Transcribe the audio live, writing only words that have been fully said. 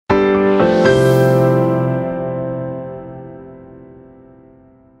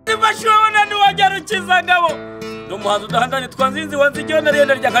rukizangabo n'umuhanzi udahangana yitwa Nzinzi wanzigiye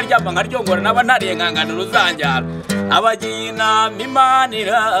narenda rya nkaryamba nkaryongora naba ntariye nkangana ruzanjyana abagiye inama Imana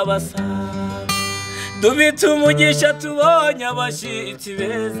irabasa dubita umugisha tubonye abashitsi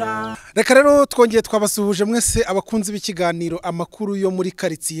beza. Reka rero twongeye twabasuhuje mwese abakunzi b'ikiganiro amakuru yo muri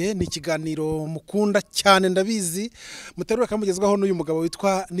quartier. Ni ikiganiro mukunda cyane ndabizi muterura kamugezwaho n'uyu mugabo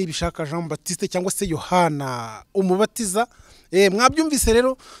witwa Nibishaka Jean Baptiste cyangwa se Yohana umubatiza. Mwabyumvise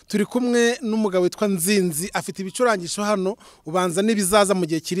rero turi kumwe n'umugabo witwa Nzinzi afite ibicurangisho hano ubanza nibizaza mu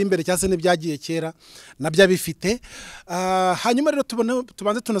gihe kiri imbere cyase n'ibyagiye kera nabyo bifite. Hanyuma rero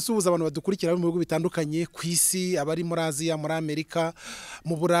tubanze tunasuhuza abantu badukurikira mu bihugu bitandukanye ku isi, abari muri Aziya, muri Amerika,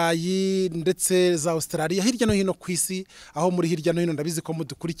 mu Burayi ndetse za Australia, hirya no hino ku isi, aho muri hirya no hino ndabizi ko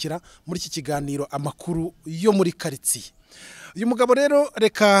mudukurikira muri iki kiganiro amakuru yo muri quartier. Uyu mugabo rero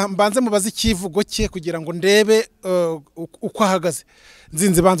reka mbanze mubaze ikivugo cye kugira ngo ndebe uko ahagaze.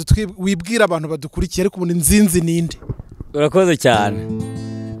 Nzinzi banze wibwira abantu badukurikiye ariko ubundi Nzinzi ninde? Urakoze cyane.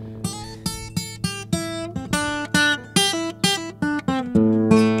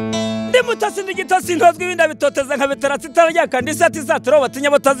 Ndimutasi ndigitasi ntozwe ibinda bitoteza nka veterasi tarajya kandi sati satro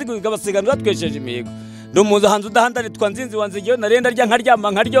batinya bataziguga basiganwa twesheje imihigo. Umuhanzi udahangana yitwa Nzinzi wanzigiye narenda rya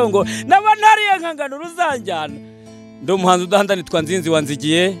nkaryamba nkaryongo naba ntariye nkangana ruzanjyana. Umuhanzi udahangana yitwa Nzinzi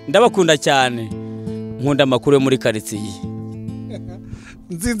wanzigiye ndabakunda cyane nkunda amakuru yo muri quartier.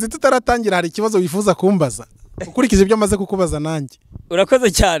 Nzinzi tutaratangira hari ikibazo wifuza kumbaza ukurikije ibyo amaze kukubaza nanjye?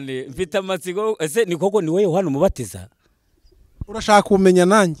 Urakoze cyane mfite amatsiko. Ese ni koko ni wowe Yohana umubatiza? Urashaka kumenya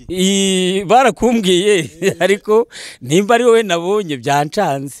nanjye? Barakumbwiye ariko nimba ari wowe nabonye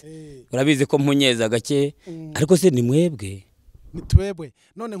byancanze. Urabizi ko mpunyeza gake ariko se ni mwebwe? Ni twebwe.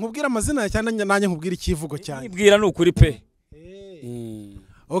 None nkubwira amazina cyane nanjye nkubwira ikivugo cyane. Nibwira n'ukuri pe.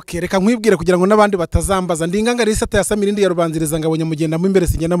 Okay, reka nkwibwire kugira ngo nabandi batazambaza. Ndinganga risata ya Samirindi ya rubanziriza ngabonye mugenda mu imbere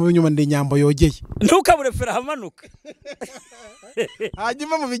sigenda mu binyuma ndi nyambo yogeye. Ntukabure fera hamanuka.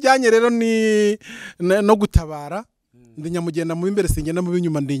 Hanyuma mu bijyanye rero ni no gutabara ndi nyamugenda mu imbere sigenda mu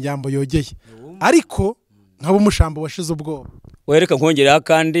binyuma ndi nyambo yogeye. Ariko nkabo umushambo washize ubwoba. Wereka nkongera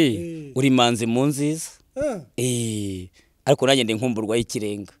kandi uri manzi mu nziza. Ariko nanjye ndi nkumburwa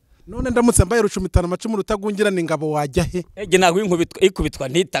y'ikirenga. None ndamutse mbaye rucumitana amacumu rutagungirana ingabo wajya he? Ege naho ikubitwa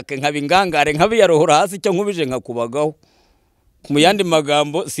ntitake nkabingangare nkabiyarohora hasi cyo nkubije nkakubagaho. Mu yandi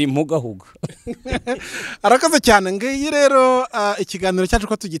magambo simpugahuga. Arakaze cyane ngiyi rero ikiganiro cyacu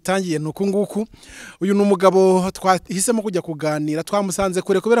ko tugitangiye nuko nguku. Uyu ni umugabo twahisemo kujya kuganira, twamusanze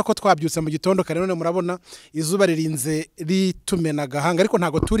kure kubera ko twabyutse mu gitondo kare none murabona izuba ririnze ritumena gahanga ariko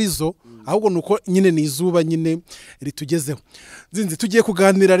ntago turizo ahubwo nuko nyine ni izuba nyine ritugezeho. Nzinzi tugiye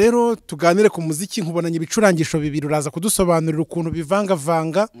kuganira rero tuganire ku muziki nkubonanye ibicurangisho bibiri uraza kudusobanurira ukuntu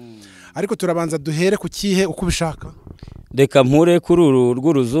bivanga ariko turabanza duhere ku kihe uko bishaka. Reka mpure kuri uru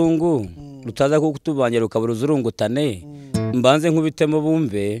rw'uruzungu rutaza kutubangira ukabura uzurungutane mbanze nkubitemo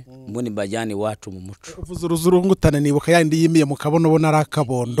bumve mbone mbajyane iwacu mu muco. Uvuze uruzurungutane nibuka yandi yimiye mu kabono bona ari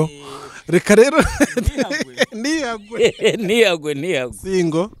akabondo. Reka rero niyagwe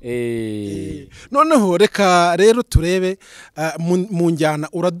singo. Noneho reka rero turebe mu njyana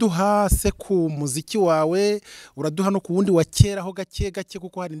uraduha se ku muziki wawe, uraduha no ku wundi wa kera ho gake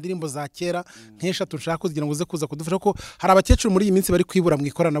kuko hari indirimbo za kera nk'eshatu nshaka kugira ngo uze kuza kudufasha ko hari abakecuru muri iyi minsi bari kwibura mu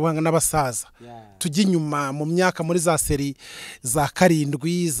ikoranabuhanga n'abasaza. Tujye inyuma mu myaka muri za seri za 7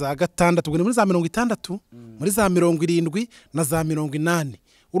 za 6 muri za 60 muri za 70 na za 80.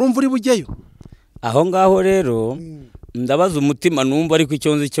 Urumva uri bugeyo? Aho ngaho rero ndabaza umutima numva ariko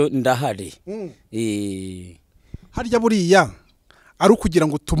icyonzi cyo ndahari. Harya buriya ari ukugira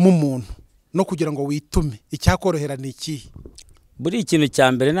ngo tume umuntu no kugira ngo witume icyakorohera ni iki? Buri ikintu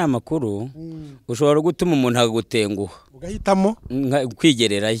cya mbere na makuru ushobora gutuma umuntu akagutenguha ugahitamo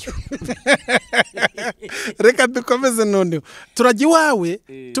kwigererayo. Reka dukomeze none turajya iwawe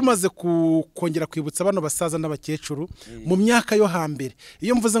tumaze kongera kwibutsa bano basaza n'abakecuru mu myaka yo hambere.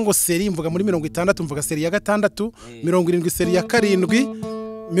 Iyo mvuze ngo seri mvuga muri 60 mvuga seri ya 6, 70 seri ya 7,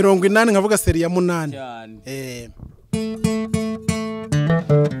 80 nkavuga seri ya 8.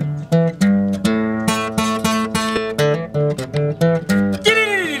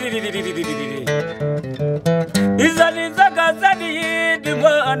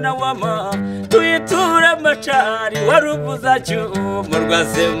 Mwana wama tuyitura macari waruvuza cyumo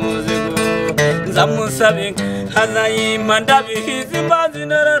rwase muzigo nzamusabe hazayima ndabihiza imbanzi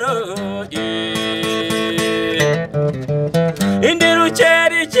nararo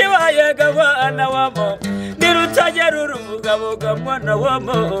indirukeri kibaye gabana wama ndirutagera uruvuga mwana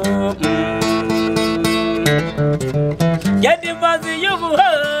wama yandi mazi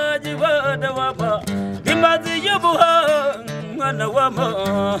y'ubuhaji bana wama imazi y'ubuhaji mwana wama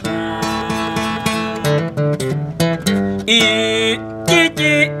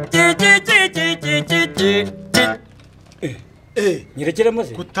nyirekere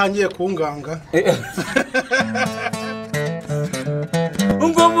maze kutangiye kunganga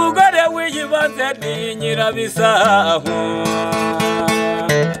ngo umugore wiyibanze ni nyirabisahu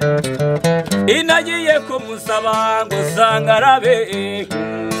inagiye kumusaba ngo usanga arabe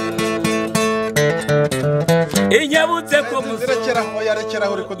inyabutse kumusaba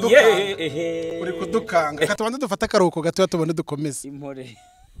yarekeraho uri kudukanga reka tubanze dufate akaruhuko gato tubone dukomeze impore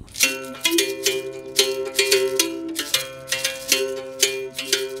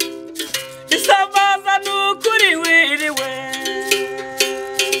isamaza nukuri wiriwe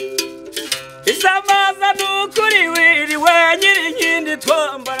isamaza nukuri wiriwe nyirinkindi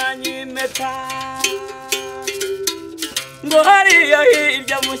twambaranye impeta ngo hariya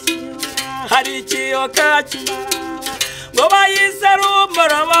hirya mushyira hari ikiyoka kimara ngo bayise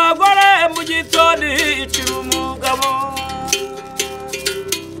rumara abagore mu gitondo hicira umugabo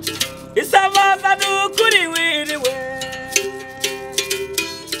isamaza nukuri wiriwe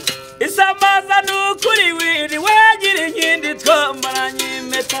isamaza nukuri wiriwe nyirinkindi twambaranye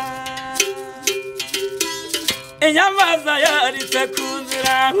impeta inyamaza yaritse ku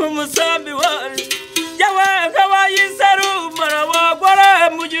nzira nk'umusambi wari yawe nk'abayise rumara abagore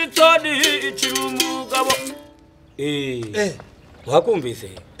mu gitondo hicira umugabo wakumvise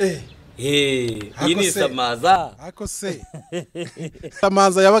iyi ni isamaza ako se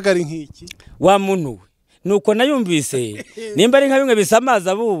isamaza yabaga ari nk'iki wa muntu we nuko nayumvise nimba ari nka bimwe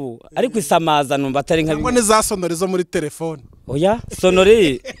bisamaza bubu ariko isamaza numva atari nka bimwe za sonori zo muri telefoni oya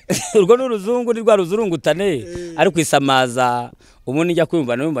sonori urwo n'uruzungu ni rwa ruzurungutane ariko isamaza umuntu njya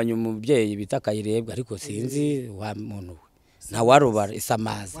kwumva numvanye umubyeyi bita Kayirebwa ariko sinzi wa muntu we nta warubara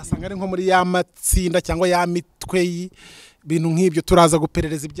isamaza wasanga ari nko muri ya matsinda cyangwa ya mitwe bintu nk'ibyo turaza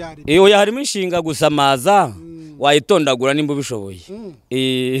guperereza ibyari oya harimo inshinga gusamaza wayitondagura nimba ubishoboye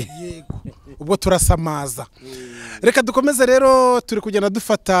yego ubwo turasamaza reka dukomeze rero turi kugenda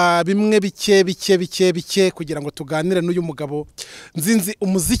dufata bimwe bike kugira ngo tuganire n'uyu mugabo Nzinzi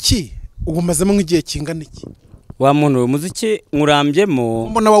umuziki ubumazemo nk'igihe kingana iki wa muntu umuziki nkurambyemo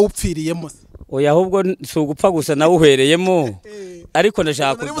mbona wawupfiriyemo oya ahubwo si ugupfa gusa nawe uhereyemo ariko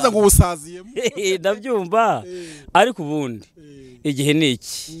ndashaka kuvuga ngo ubusaziyemo ndabyumva ariko ubundi igihe ni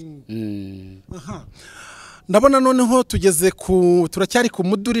iki ndabona noneho tugeze turacyari ku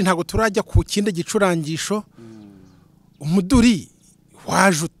muduri ntabwo turajya ku kindi gicurangisho umuduri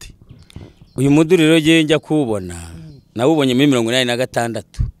waje ute uyu muduri rero ngiye njya kuwubona nawubonye muri 86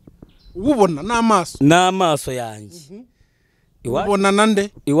 ubona n'amaso yanjye ubona nande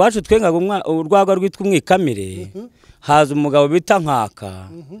iwacu twengaga urwagwa rwitwa Umwikamire haza umugabo bita Nkaka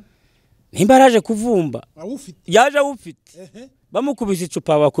nimba araje kuvumba yaje awufite bamukubise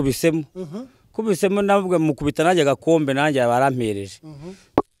icupa bakubisemo kubisemo nabwo mukubita nanjye gakombe nanjye barampereje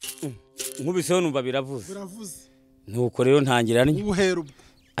nkubiseho numva biravuze nuko rero ntangira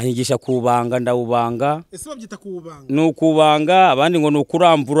anyigisha kubanga ndawubanga ese babyita kubanga nukubanga abandi ngo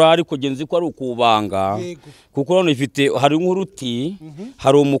nukurambura ariko genzi ko ari ukubanga kuko rano ifite hari nk'uruti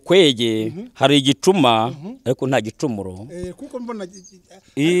hari umukwege hari igicuma ariko nta gicumuro kuko mbona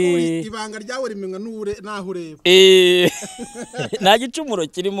ibanga ryawe rimenga n'ure naho ureba nta gicumuro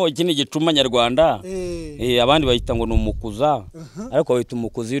kirimo ikindi gicuma nyarwanda abandi bayita ngo numukuza ariko bayita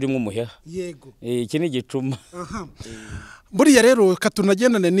umukuzi urimo umuheha yego iki ni gicuma buriya rero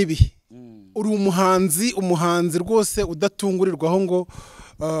katunagendane n'ibihe uri umuhanzi rwose udatungurirwaho ngo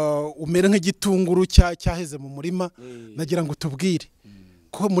umere nk'igitunguru cyaheze mu murima nagira ngo tubwire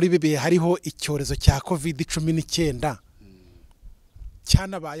ko muri bibihe hariho icyorezo cya COVID-19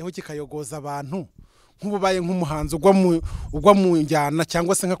 cyanabayeho kikayogoza abantu nk'ububaye nk'umuhanzi ugwa mu njyana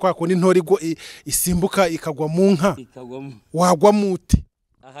cyangwa se nka kwa kundi intore isimbuka ikagwa mu nka wagwa mute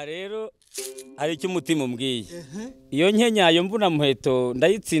aha rero hari icyo umutima umbwiye iyo nkenyayo mvuna muheto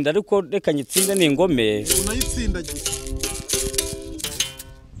ndayitsinda ariko reka nyitsinde n'ingome unayitsindagiye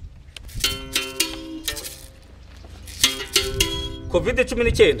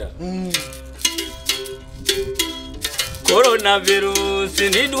COVID-19 coronavirus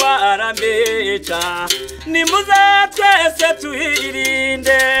ni ndwara mbica nimuze twese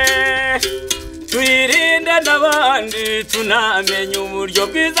tuyirinde n'abandi tunamenye uburyo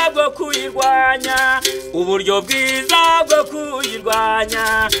bwiza bwo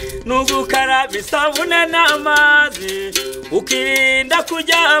kuyirwanya nugukaraba isabune n'amazi ukirinda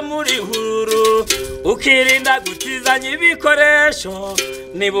kujya muri hururu ukirinda gutizanya ibikoresho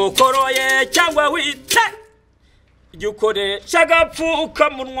nibukoroye cyangwa wite jya ukoresha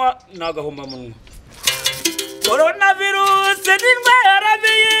agapfukamunwa n'agahomamunwa coronavirus n'indwara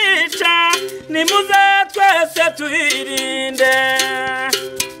biyica nimuze twese tuyirinde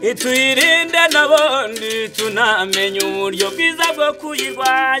tuyirinde nabondi tunamenye uburyo bwiza bwo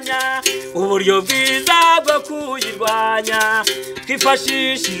kuyirwanya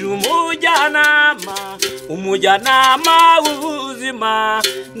twifashishije umujyanama w'ubuzima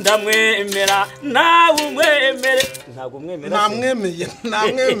ndamwemera nawe umwemere ntabwo umwemera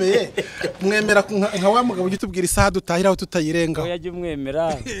namwemeye mwemera nka wa mugabo ugitubwira isaha dutahiraho tutayirengaho yaje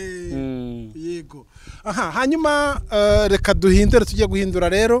umwemera yego aha hanyuma reka duhindure tujye guhindura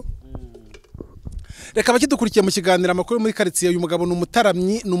rero reka bakidukurikiye mu kiganiro amakuru muri quartier uyu mugabo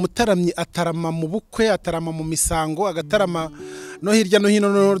n'umutaramyi atarama mu bukwe atarama mu misango agatarama no hirya no hino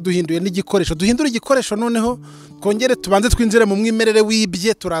no duhinduye n'igikoresho duhindura igikoresho noneho kongere tubanze twinjire mu mwimerere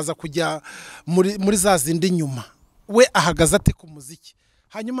wibye turaza kujya muri za zindi nyuma we ahagaze ate ku muziki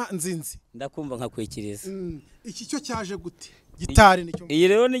hanyuma Nzinzi ndakumva nkakwikiriza iki cyo cyaje gute gitari nicyo iyi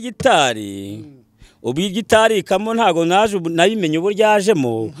rero ni gitari ubi gitari kamo ntago naje nabimenye uburyo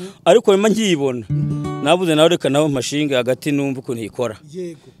yajemo ariko nyuma nkiyibona nabuze nawe reka nawe mashinga hagati numva ukuntu ikora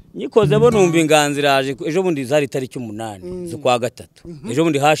yego nikoze bo numva inganzira aje ejo bundi zari tariki 8 zo kwa gatatu ejo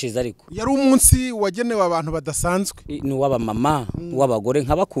bundi hashize ariko yari umunsi wagenewe abantu badasanzwe ni waba mama w'abagore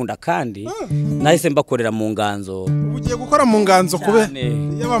nkabakunda kandi nahise mbakorera mu nganzo ugiye gukora mu nganzo kube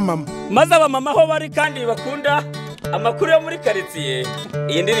yaba mama maze aba mama ho bari kandi bakunda amakuru yo muri quartier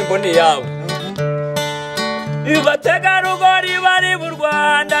iyi ndirimbo ni yabo Ibategarugori bari mu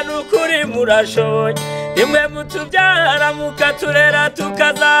Rwanda nukuri murashoye imwe mutubyara mukaturera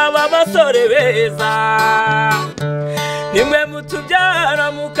tukazaba abasore beza nimwe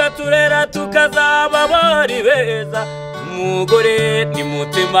mutubyara mukaturera tukazaba abari beza umugore ni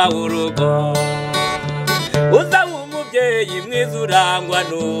mutima w'urugo uza umubyeyi mwiza urangwa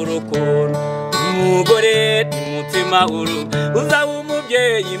n'urukundo umugore ni mutima w'urugo uza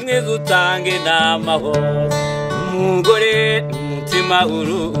umubyeyi mwiza utange n'amahoro umugore umutima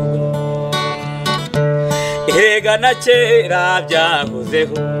w'urugo erega na kera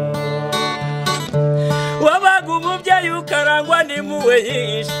byahozeho wabaga umubyeyi ukarangwa n'impuhwe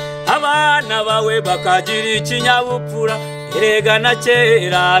nyinshi abana bawe bakagira ikinyabupfura erega na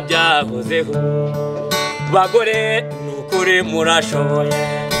kera byahozeho bagore nukuri murashoboye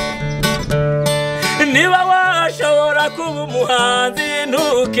niba washobora kuba umuhanzi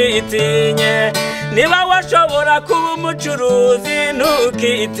ntukitinye niba washobora kuba umucuruzi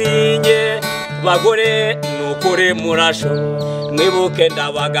ntukitinye bagore nukuri murashoboye mwibuke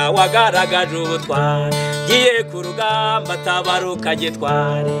ndabaga wagaragaje ubutwari giye ku rugamba tabaruka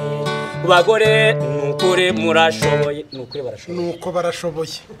gitware bagore nukuri murashoboye nukuri barashoboye nuko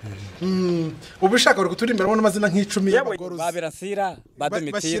barashoboye ubishaka guturi imbere abona amazina nk'icumi y'abagore babirasira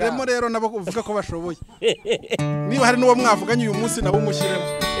badumitira bashyiremo rero nabo uvuga ko bashoboye niba hari n'uwo mwavuganye uyu munsi nabo umushyiremo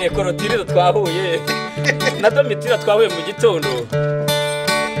korotire twahuye na domitira twahuye mu gitondo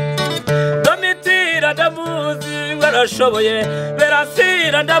domitira ndamuzi barashoboye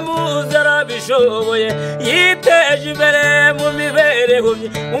berasira ndamuzi arabishoboye yiteje imbere mu mibereho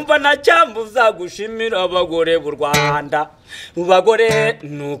umva nacyambuza gushimira abagore b'u Rwanda bagore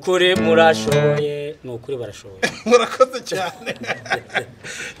nukuri murashoboye nukuri barashoboye murakoze cyane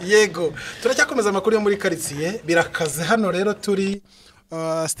yego turacyakomeza amakuru yo muri quartier birakaze hano rero turi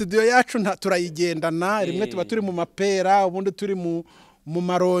studio yacu turayigendana rimwe tuba turi mu mapera ubundi turi mu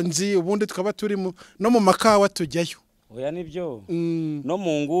maronji ubundi tukaba turi no mu makawa tujyayo oya nibyo no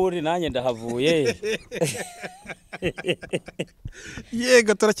mu nguri nanjye ndahavuye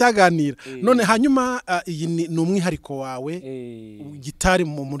yego turacyaganira none hanyuma iyi ni umwihariko wawe gitari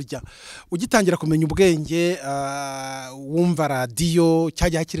mu murya ugitangira kumenya ubwenge wumva radio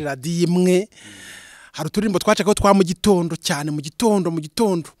cyajya hakiri radio imwe hari uturimbo twacakaho twa mu gitondo cyane mu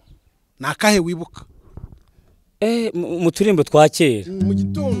gitondo nakahe wibuka mu turimbo twa kera mu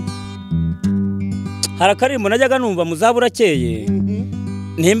gitondo harakarimbo najyaga numva muzabura keye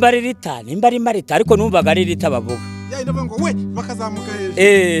nimba ari rita nimba ari marita ariko numvaga ari rita bavuga ya ino ngo we bakazamuka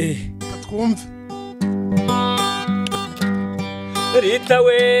hejuru twumve rita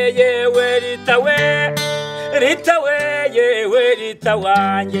we yewe rita we rita we yewe rita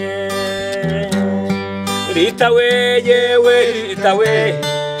wanjye rita we yewe rita we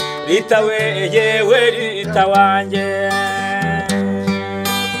rita we yewe rita wanjye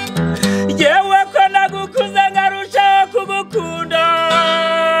yewe ko nagukuze ngarusha kugukunda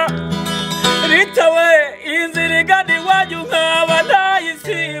rita we inzira igana iwanyu nkaba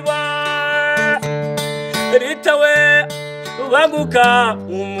ntayisiba rita we banguka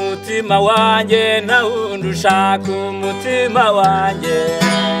umutima wanjye nta wundi ushaka umutima wanjye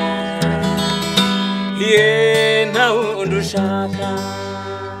ushaka.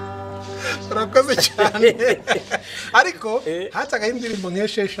 urakoze cyane ariko hataga indirimbo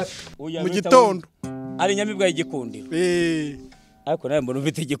nk'esheshatu mu gitondo ari nyamibwa y'igikundiro ariko nawe mbona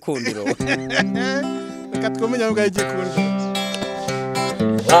ufite igikundiro reka twumenya nyamibwa y'igikundiro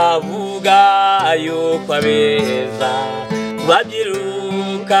bavuga yuko abeza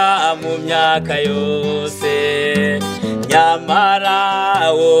babyiruka mu myaka yose nyamara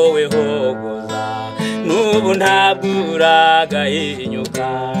wowe hogoza n'ubu ntabwo uragahinyuka.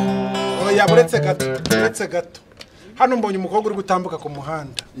 oya buretse gato hano mbonye umukobwa uri gutambuka ku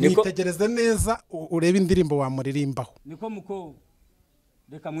muhanda nitegereze neza urebe indirimbo wamuririmbaho. niko muko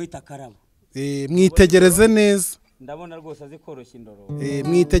reka mwita karabo mwitegereze neza ndabona rwose azi koroshya indoro.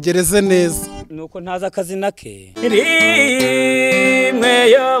 mwitegereze neza nuko ntaza akazina ke rimwe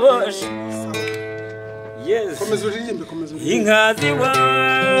yoboshe. yes komeza uririmbe inka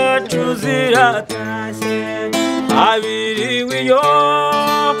z'iwacu ziratashye abiriwe iyo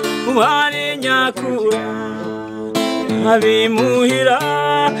bari nyakura abimuhira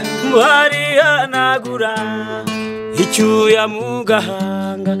bari hanagura icyuya mu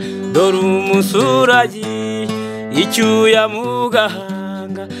gahanga dore umusuragi icyuya mu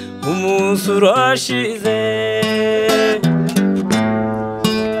gahanga umunsi urashize.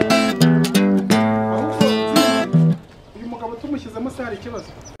 uyu mugabo tumushyizemo se hari ikibazo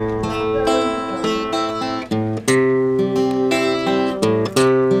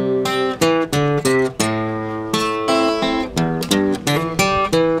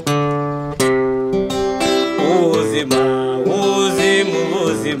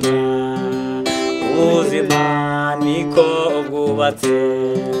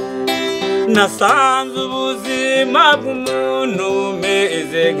nasanze ubuzima bw'umuntu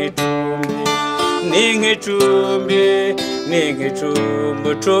umeze nk'icumbi n'ingicumbi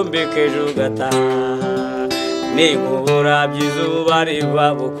ucumbika ejo ugataha n'inkubura by'izuba riva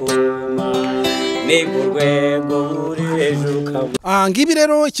bukuma n'ingurwego buri hejuru ukabona. ngibi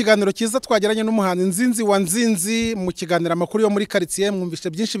rero ikiganiro cyiza twagiranye n'umuhanzi Nzinzi wa Nzinzi mu kiganiro amakuru yo muri quartier mwumvise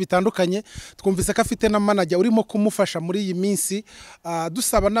byinshi bitandukanye twumvise ko afite na manager urimo kumufasha muri iyi minsi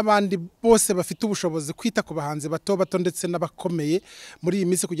dusaba n'abandi bose bafite ubushobozi kwita ku bahanzi bato ndetse n'abakomeye muri iyi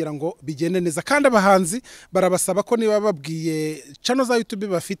minsi kugira ngo bigende neza kandi abahanzi barabasaba ko niba babwiye channel za YouTube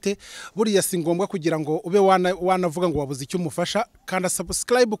bafite buriya si ngombwa kugira ngo ube wanavuga ngo wabuze icyo umufasha kandi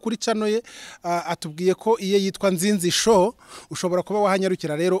subscribe kuri channel ye atubwiye ko iye yitwa Nzinzi show ushobora kuba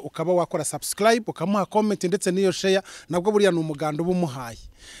wahanyarukira rero ukaba wakora subscribe ukamuha comment ndetse n'iyo share nabwo buriya n'umuganda ubumuhaye.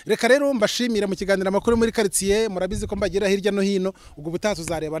 Reka rero mbashimira mu kiganiro amakuru muri quartier murabizi ko mbagira hirya no hino ubwo butatu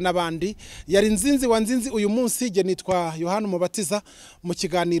uzareba nabandi yari Nzinzi wa Nzinzi uyu munsi je nitwa Yohana Umubatiza mu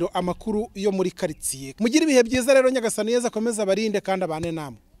kiganiro amakuru yo muri quartier. Mugira ibihe byiza rero nyagasani yeza komeza barinde kandi abane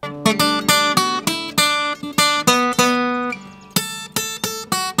namwe.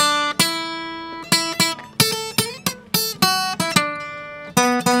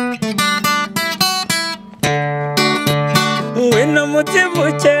 wino mutima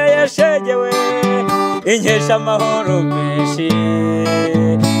ukeye shegewe inkesha amahoro menshi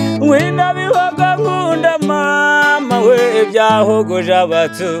wino bihoga nkunda mama we byahogoje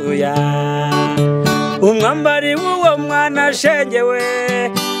abatuya umwambari w'uwo mwana shegewe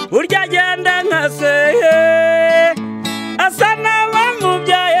burya agenda nka sehe asa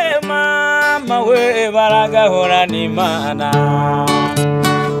n'abamubyaye mama we baragahorana imana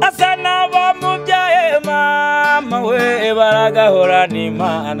asa n'abamubyaye mama we baragahorana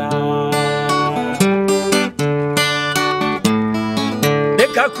imana.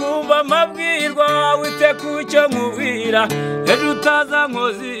 reka kuba amabwirwa wite kucyo mubwira ejo utaza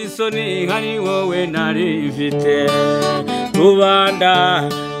nkozi isoni nkari wowe nari mfite bibanda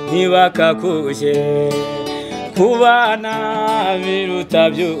ntibakakushye kubana biruta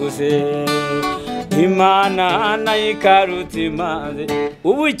byose imana nayikarutse imanze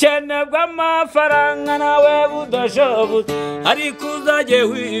ubukene bw'amafaranga nawe budashobotse ariko uzajye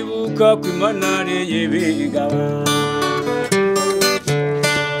wibuka ko imana ariyo ibigaba.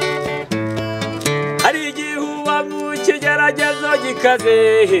 hari igihe uba mu kigeragezo gikaze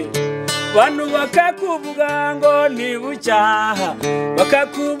bantu bakakuvuga ngo ntibucyaha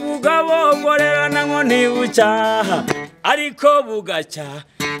bakakuvuga bongorerana ngo ntibucyaha ariko bugacya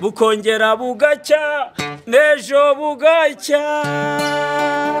bukongera bugacya n'ejo bugacya.